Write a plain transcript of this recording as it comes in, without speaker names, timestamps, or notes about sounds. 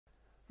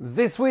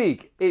This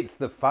week, it's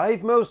the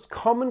 5 most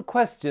common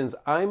questions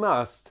I'm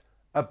asked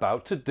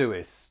about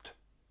Todoist.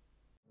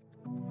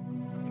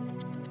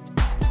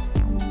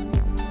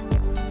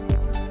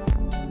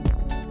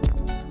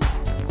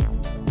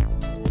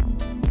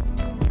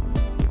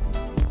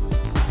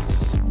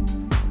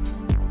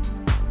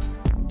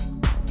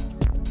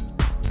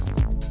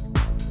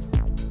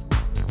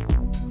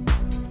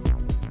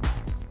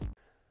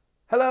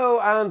 Hello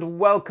and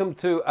welcome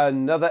to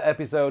another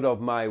episode of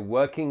my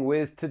Working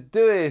with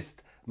Todoist.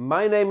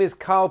 My name is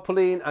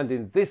Pullein, and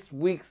in this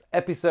week's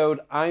episode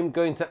I'm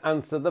going to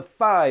answer the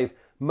 5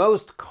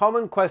 most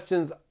common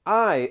questions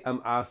I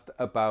am asked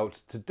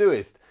about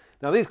Todoist.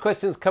 Now these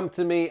questions come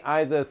to me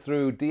either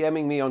through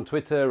DMing me on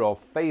Twitter or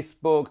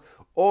Facebook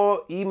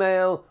or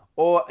email,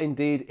 or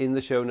indeed in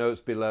the show notes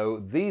below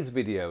these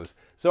videos.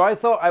 So I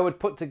thought I would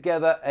put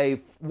together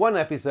one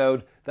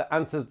episode that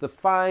answers the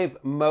 5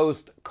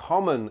 most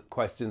common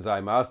questions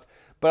I'm asked,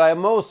 but I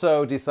am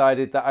also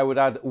decided that I would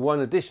add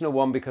one additional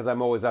one because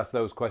I'm always asked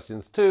those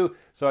questions too,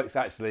 so it's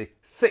actually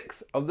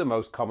 6 of the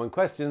most common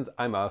questions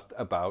I'm asked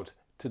about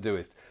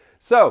Todoist.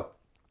 So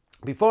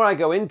before I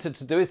go into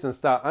Todoist and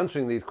start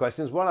answering these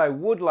questions, what I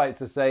would like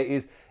to say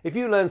is if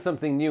you learn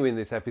something new in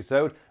this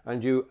episode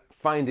and you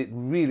find it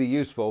really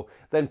useful,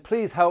 then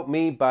please help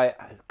me by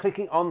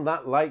clicking on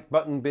that like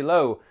button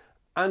below.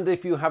 And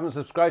if you haven't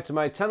subscribed to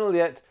my channel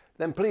yet,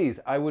 then please,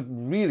 I would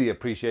really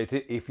appreciate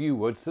it if you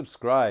would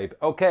subscribe.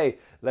 Okay,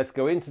 let's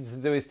go into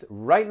Todoist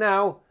right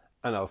now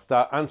and I'll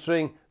start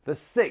answering the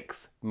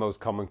 6 most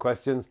common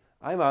questions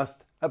I'm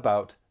asked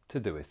about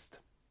Todoist.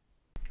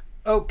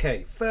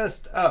 Okay,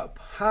 first up,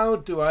 how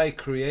do I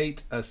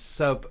create a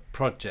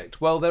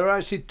sub-project? Well, there are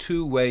actually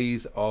 2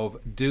 ways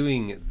of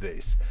doing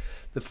this.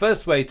 The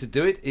first way to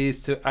do it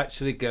is to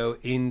actually go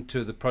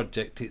into the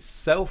project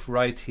itself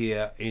right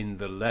here in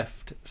the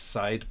left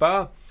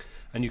sidebar,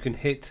 and you can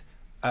hit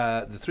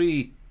the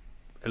 3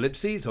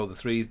 ellipses or the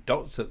 3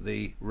 dots at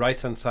the right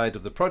hand side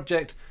of the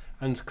project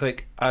and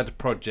click Add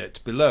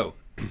Project below.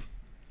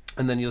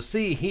 And then you'll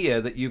see here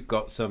that you've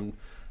got some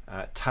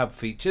tab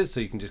features, so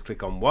you can just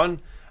click on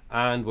one,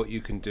 and what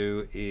you can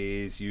do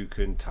is you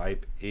can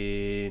type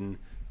in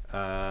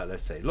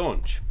let's say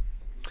launch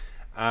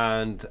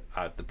and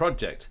add the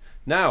project.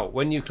 Now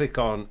when you click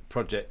on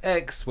Project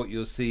X, what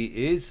you'll see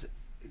is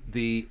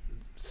the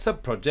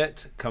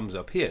sub-project comes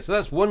up here. So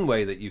that's one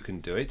way that you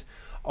can do it.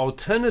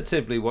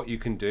 Alternatively, what you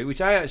can do,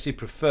 which I actually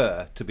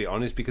prefer to be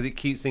honest because it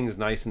keeps things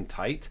nice and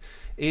tight,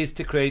 is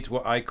to create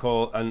what I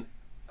call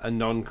a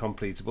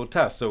non-completable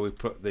task. So we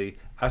put the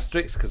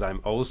asterisk because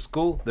I'm old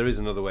school. There is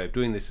another way of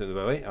doing this, in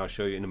the way I'll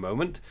show you in a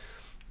moment.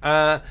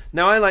 Now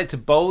I like to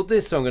bold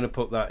this, so I'm going to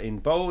put that in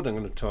bold. I'm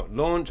going to talk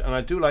launch, and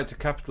I do like to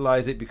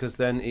capitalize it because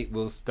then it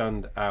will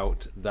stand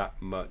out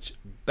that much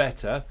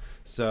better.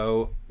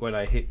 So when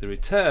I hit the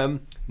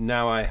return,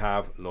 now I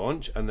have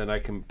launch, and then I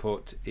can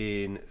put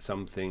in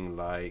something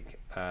like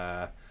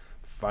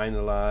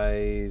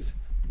finalize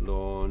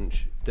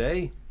launch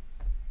day.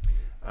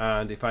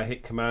 And if I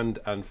hit command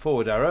and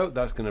forward arrow,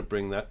 that's going to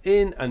bring that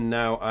in, and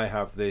now I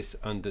have this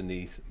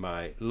underneath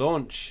my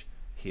launch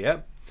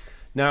here.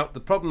 Now the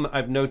problem that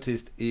I've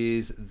noticed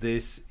is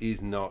this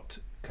is not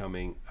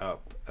coming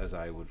up as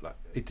I would like.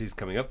 It is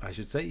coming up, I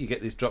should say. You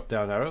get this drop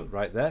down arrow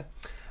right there,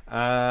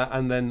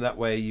 and then that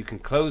way you can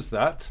close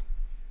that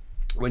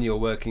when you're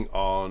working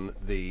on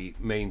the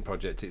main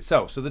project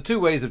itself. So the 2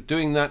 ways of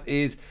doing that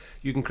is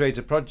you can create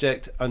a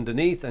project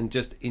underneath and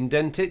just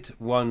indent it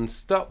one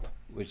stop,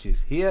 which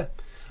is here,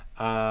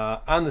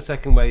 and the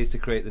second way is to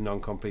create the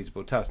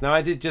non-completable task. Now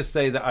I did just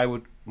say that I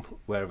would,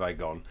 where have I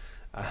gone?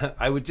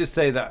 I would just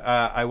say that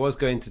I was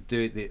going to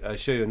do it,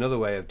 show you another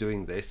way of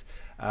doing this.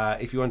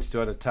 If you wanted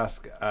to add a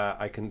task,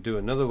 I can do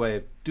another way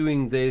of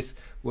doing this,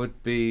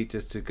 would be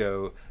just to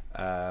go,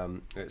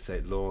 let's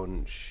say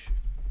launch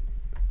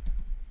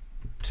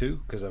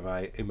 2, because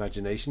my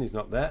imagination is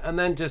not there, and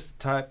then just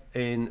type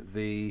in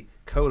the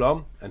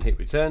colon and hit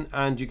return,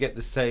 and you get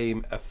the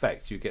same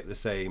effect. You get the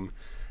same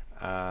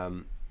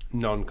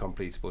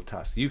non-completable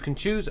task. You can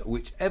choose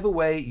whichever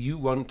way you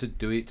want to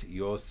do it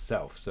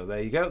yourself. So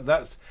there you go.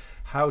 That's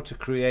how to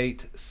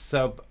create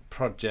sub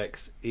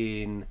projects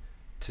in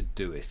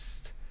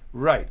Todoist.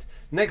 Right,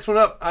 next one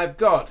up, I've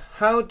got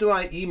how do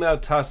I email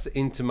tasks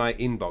into my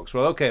inbox?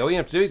 Well, okay, all you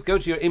have to do is go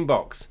to your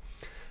inbox.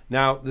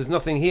 Now there's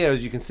nothing here,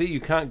 as you can see.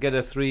 You can't get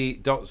a 3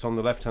 dots on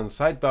the left hand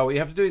sidebar. What you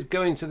have to do is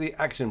go into the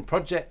action,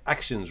 project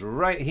actions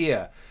right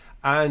here,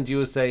 and you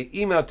will say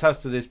email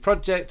task to this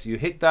project. You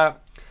hit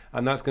that,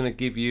 and that's going to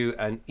give you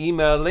an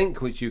email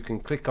link which you can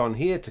click on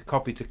here to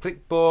copy to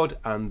clipboard,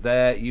 and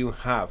there you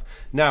have.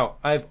 Now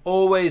I've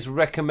always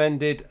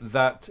recommended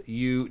that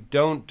you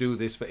don't do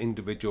this for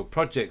individual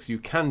projects. You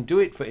can do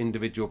it for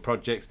individual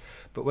projects,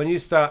 but when you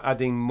start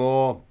adding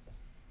more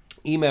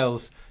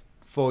emails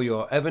for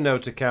your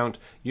Evernote account,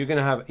 you're going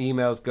to have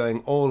emails going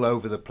all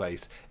over the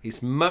place.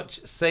 It's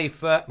much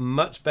safer,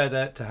 much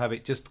better to have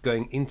it just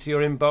going into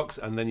your inbox,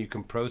 and then you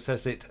can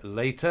process it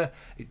later.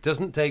 It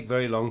doesn't take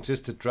very long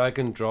just to drag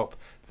and drop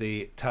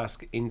the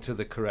task into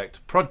the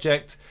correct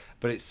project,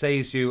 but it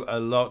saves you a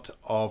lot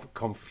of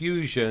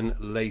confusion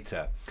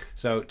later.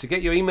 So to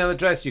get your email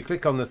address, you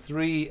click on the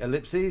three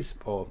ellipses,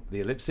 or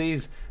the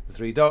ellipses, the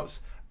three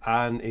dots,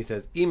 and it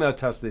says email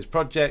task this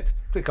project.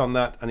 Click on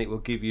that and it will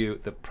give you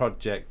the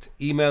project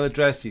email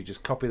address. You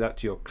just copy that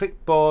to your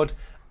clipboard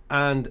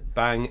and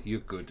bang,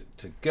 you're good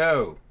to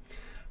go.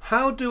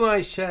 How do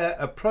I share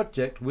a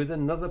project with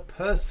another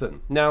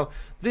person? Now,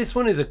 this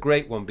one is a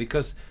great one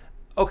because,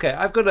 okay,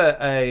 I've got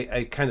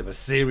a kind of a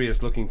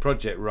serious looking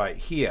project right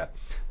here.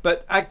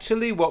 But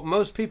actually what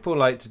most people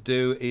like to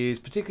do is,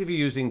 particularly if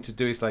you're using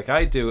Todoist like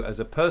I do as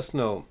a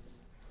personal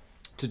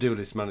to-do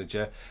list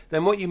manager,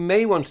 then what you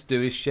may want to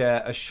do is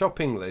share a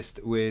shopping list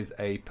with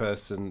a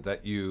person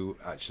that you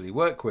actually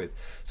work with.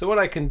 So what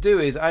I can do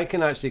is I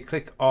can actually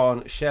click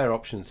on share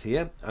options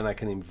here and I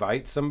can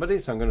invite somebody.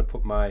 So I'm going to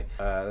put my,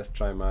 let's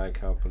try my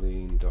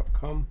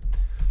carpullein.com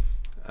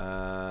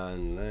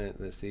and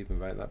let's see if I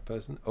invite that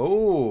person.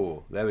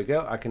 Oh, there we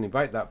go. I can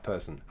invite that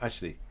person.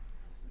 Actually,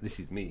 this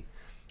is me.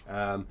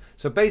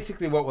 So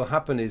basically what will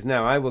happen is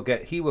now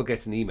he will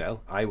get an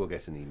email, I will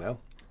get an email.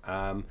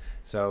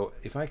 So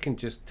if I can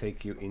just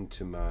take you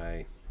into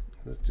my,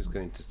 let's just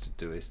go into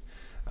Todoist.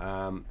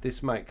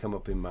 This might come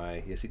up in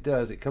my, yes it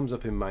does, it comes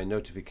up in my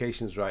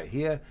notifications right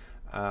here.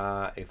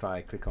 If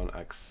I click on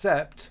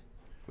accept,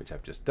 which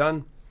I've just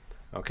done,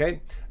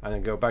 okay, and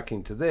then go back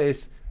into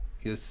this,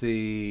 you'll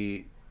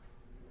see,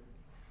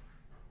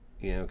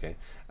 yeah, okay,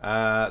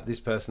 this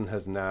person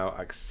has now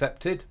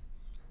accepted,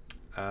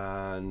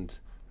 and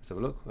let's have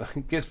a look.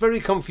 It gets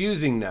very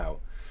confusing now.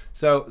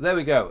 So there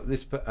we go.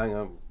 Hang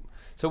on.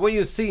 So what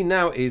you see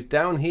now is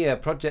down here,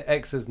 Project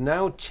X has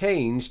now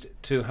changed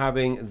to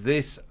having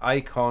this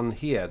icon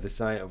here, the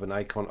sign of an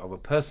icon of a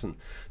person.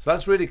 So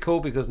that's really cool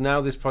because now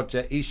this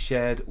project is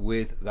shared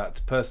with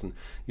that person.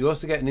 You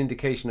also get an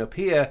indication up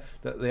here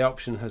that the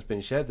option has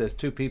been shared. There's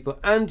two people,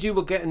 and you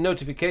will get a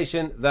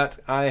notification that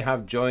I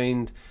have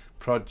joined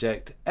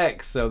Project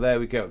X. So there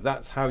we go.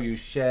 That's how you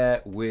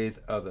share with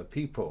other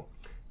people.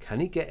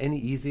 Can it get any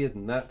easier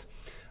than that?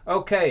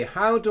 Okay,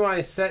 how do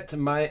I set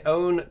my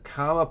own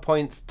karma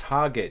points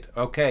target?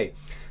 Okay,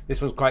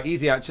 this one's quite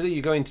easy actually.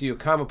 You go into your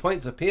karma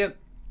points up here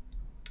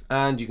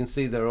and you can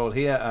see they're all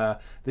here.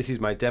 This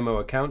is my demo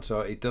account, so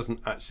it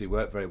doesn't actually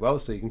work very well,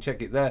 so you can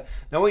check it there.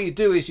 Now what you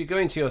do is you go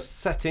into your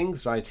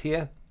settings right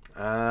here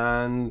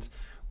and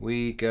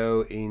we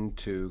go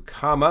into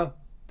karma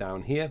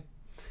down here.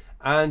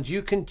 And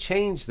you can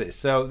change this.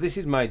 So this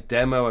is my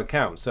demo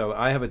account. So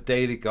I have a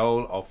daily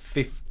goal of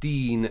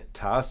 15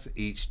 tasks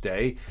each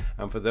day.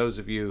 And for those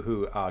of you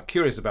who are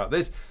curious about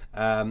this,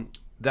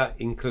 that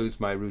includes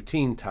my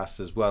routine tasks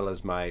as well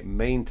as my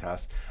main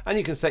tasks. And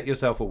you can set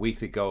yourself a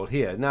weekly goal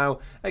here. Now,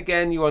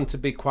 again, you want to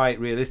be quite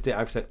realistic.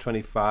 I've set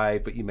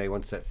 25, but you may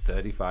want to set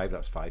 35.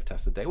 That's 5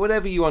 tasks a day.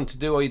 Whatever you want to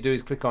do, all you do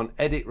is click on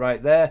edit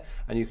right there,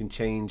 and you can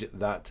change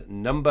that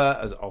number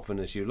as often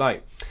as you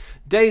like.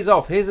 Days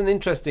off. Here's an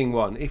interesting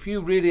one. If you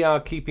really are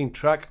keeping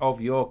track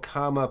of your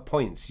karma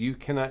points, you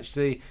can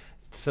actually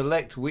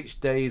select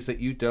which days that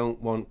you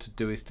don't want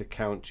Todoist to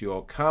count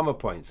your karma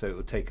points, so it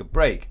will take a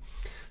break.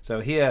 So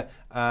here,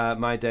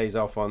 my days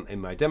off in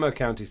my demo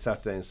account is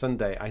Saturday and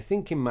Sunday. I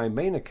think in my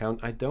main account,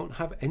 I don't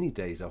have any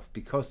days off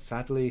because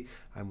sadly,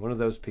 I'm one of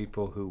those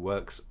people who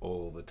works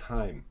all the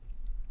time.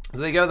 So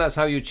there you go, that's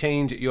how you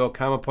change your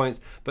karma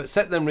points, but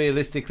set them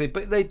realistically,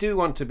 but they do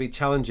want to be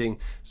challenging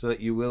so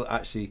that you will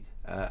actually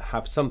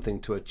have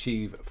something to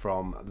achieve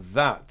from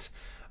that.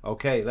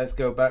 Okay, let's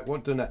go back.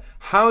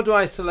 How do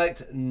I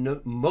select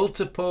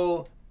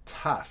multiple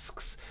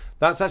tasks?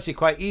 That's actually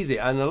quite easy,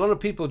 and a lot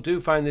of people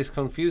do find this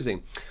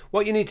confusing.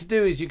 What you need to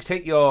do is you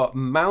take your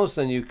mouse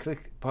and you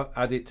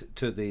add it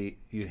to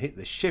you hit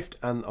the shift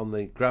and on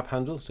the grab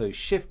handle, so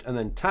shift and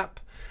then tap,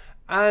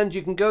 and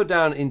you can go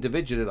down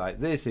individually like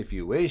this if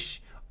you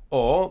wish,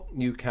 or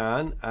you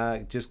can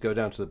just go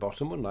down to the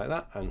bottom one like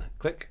that and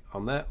click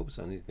on there. Oops,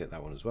 I need to get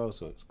that one as well,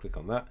 so let's click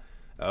on that.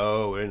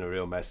 Oh, we're in a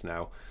real mess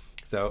now.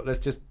 So let's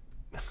just,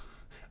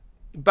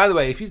 by the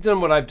way, if you've done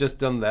what I've just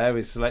done there,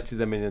 is selected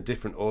them in a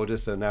different order,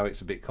 so now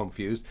it's a bit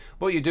confused.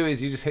 What you do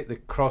is you just hit the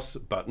cross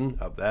button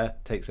up there,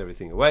 takes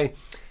everything away,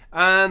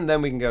 and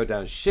then we can go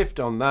down shift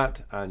on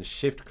that and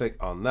shift click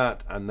on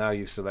that, and now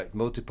you select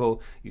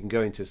multiple. You can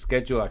go into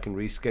schedule. I can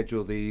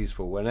reschedule these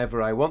for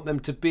whenever I want them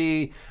to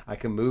be. I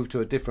can move to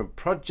a different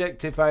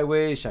project if I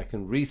wish. I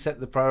can reset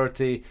the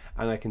priority,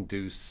 and I can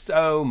do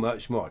so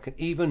much more. I can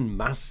even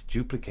mass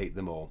duplicate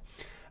them all.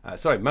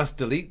 Mass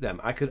delete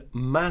them. I could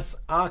mass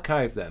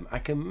archive them. I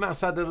can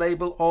mass add a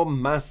label or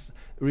mass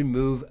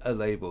remove a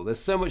label.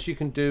 There's so much you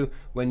can do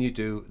when you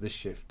do the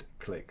shift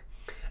click.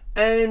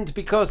 And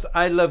because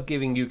I love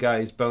giving you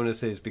guys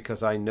bonuses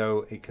because I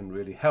know it can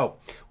really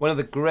help, one of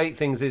the great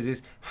things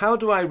is how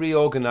do I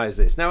reorganize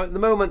this? Now at the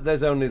moment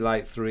there's only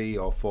like 3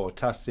 or 4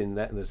 tasks in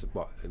there, and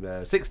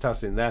there's 6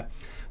 tasks in there.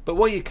 But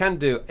what you can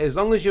do, as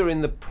long as you're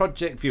in the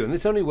project view, and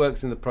this only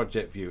works in the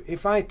project view,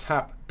 if I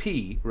tap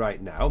P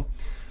right now,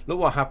 look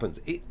what happens.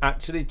 It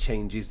actually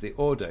changes the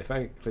order. If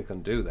I click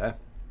undo there,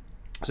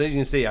 So as you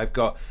can see, I've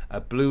got a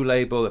blue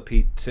label, a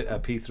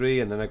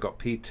P3, and then I've got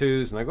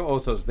P2s, and I've got all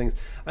sorts of things.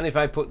 And if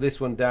I put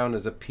this one down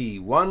as a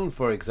P1,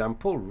 for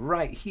example,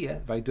 right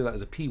here, if I do that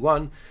as a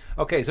P1,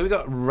 okay, so we've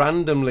got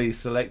randomly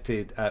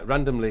selected,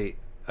 randomly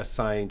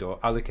assigned or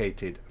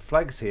allocated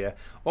flags here.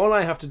 All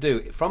I have to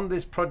do from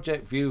this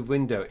project view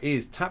window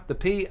is tap the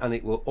P, and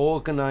it will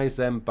organize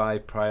them by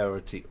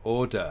priority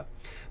order.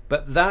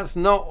 But that's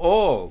not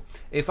all.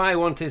 If I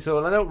wanted,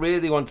 so I don't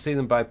really want to see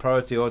them by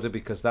priority order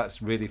because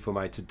that's really for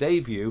my today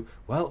view.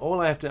 Well,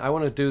 all I have to, I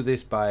want to do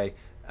this by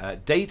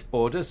date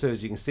order. So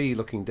as you can see,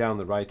 looking down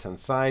the right hand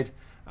side,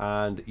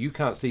 and you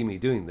can't see me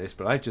doing this,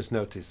 but I just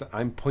noticed that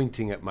I'm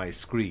pointing at my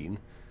screen.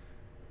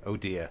 Oh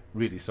dear,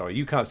 really sorry,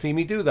 you can't see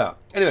me do that.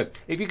 Anyway,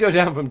 if you go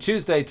down from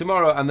Tuesday,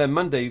 tomorrow, and then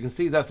Monday, you can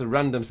see that's a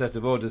random set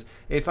of orders.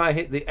 If I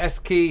hit the S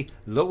key,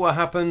 look what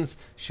happens.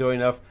 Sure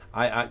enough,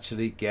 I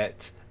actually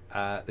get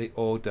the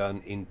all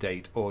done in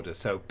date order.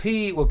 So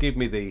P will give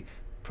me the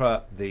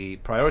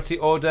priority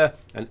order,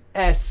 and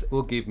S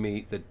will give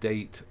me the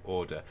date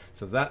order.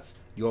 So that's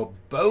your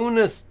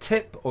bonus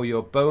tip or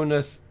your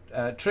bonus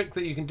trick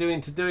that you can do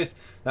in Todoist.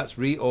 That's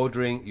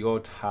reordering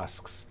your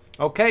tasks.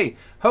 Okay,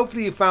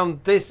 hopefully you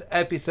found this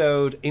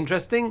episode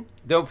interesting.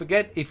 Don't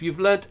forget, if you've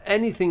learnt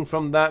anything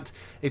from that,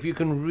 if you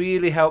can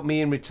really help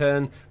me in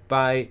return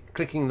by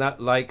clicking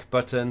that like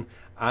button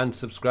and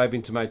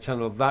subscribing to my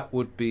channel, that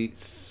would be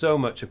so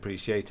much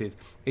appreciated.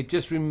 It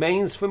just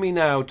remains for me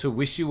now to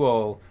wish you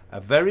all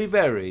a very,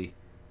 very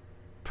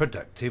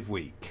productive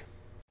week.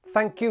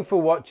 Thank you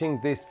for watching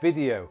this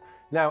video.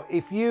 Now,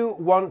 if you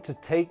want to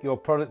take your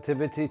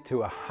productivity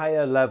to a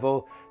higher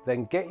level,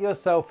 then get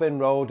yourself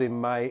enrolled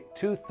in my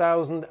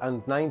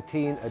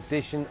 2019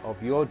 edition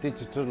of Your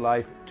Digital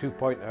Life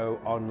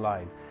 2.0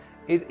 online.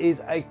 It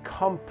is a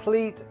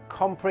complete,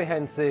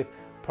 comprehensive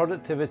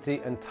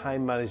productivity and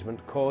time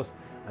management course,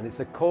 and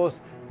it's a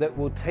course that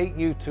will take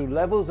you to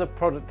levels of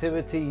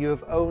productivity you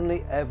have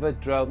only ever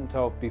dreamt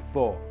of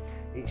before.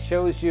 It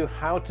shows you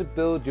how to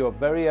build your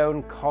very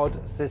own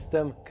C.O.D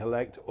system,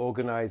 collect,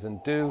 organize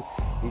and do.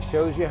 It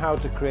shows you how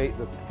to create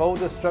the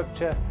folder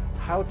structure,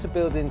 how to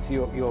build into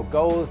your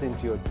goals,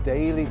 into your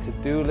daily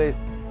to-do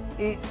list.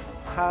 It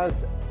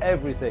has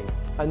everything.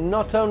 And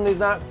not only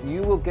that,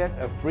 you will get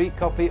a free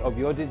copy of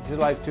Your Digital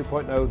Life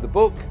 2.0, the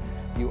book.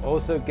 You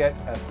also get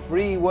a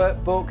free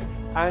workbook,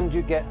 and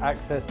you get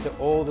access to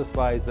all the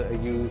slides that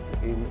are used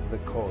in the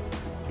course.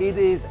 It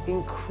is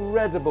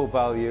incredible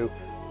value.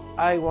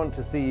 I want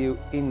to see you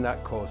in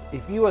that course.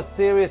 If you are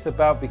serious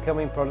about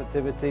becoming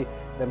productivity,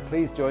 then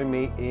please join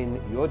me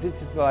in Your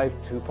Digital Life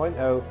 2.0,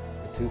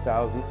 the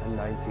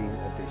 2019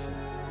 edition.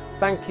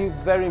 Thank you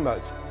very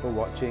much for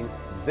watching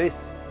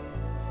this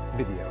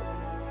video.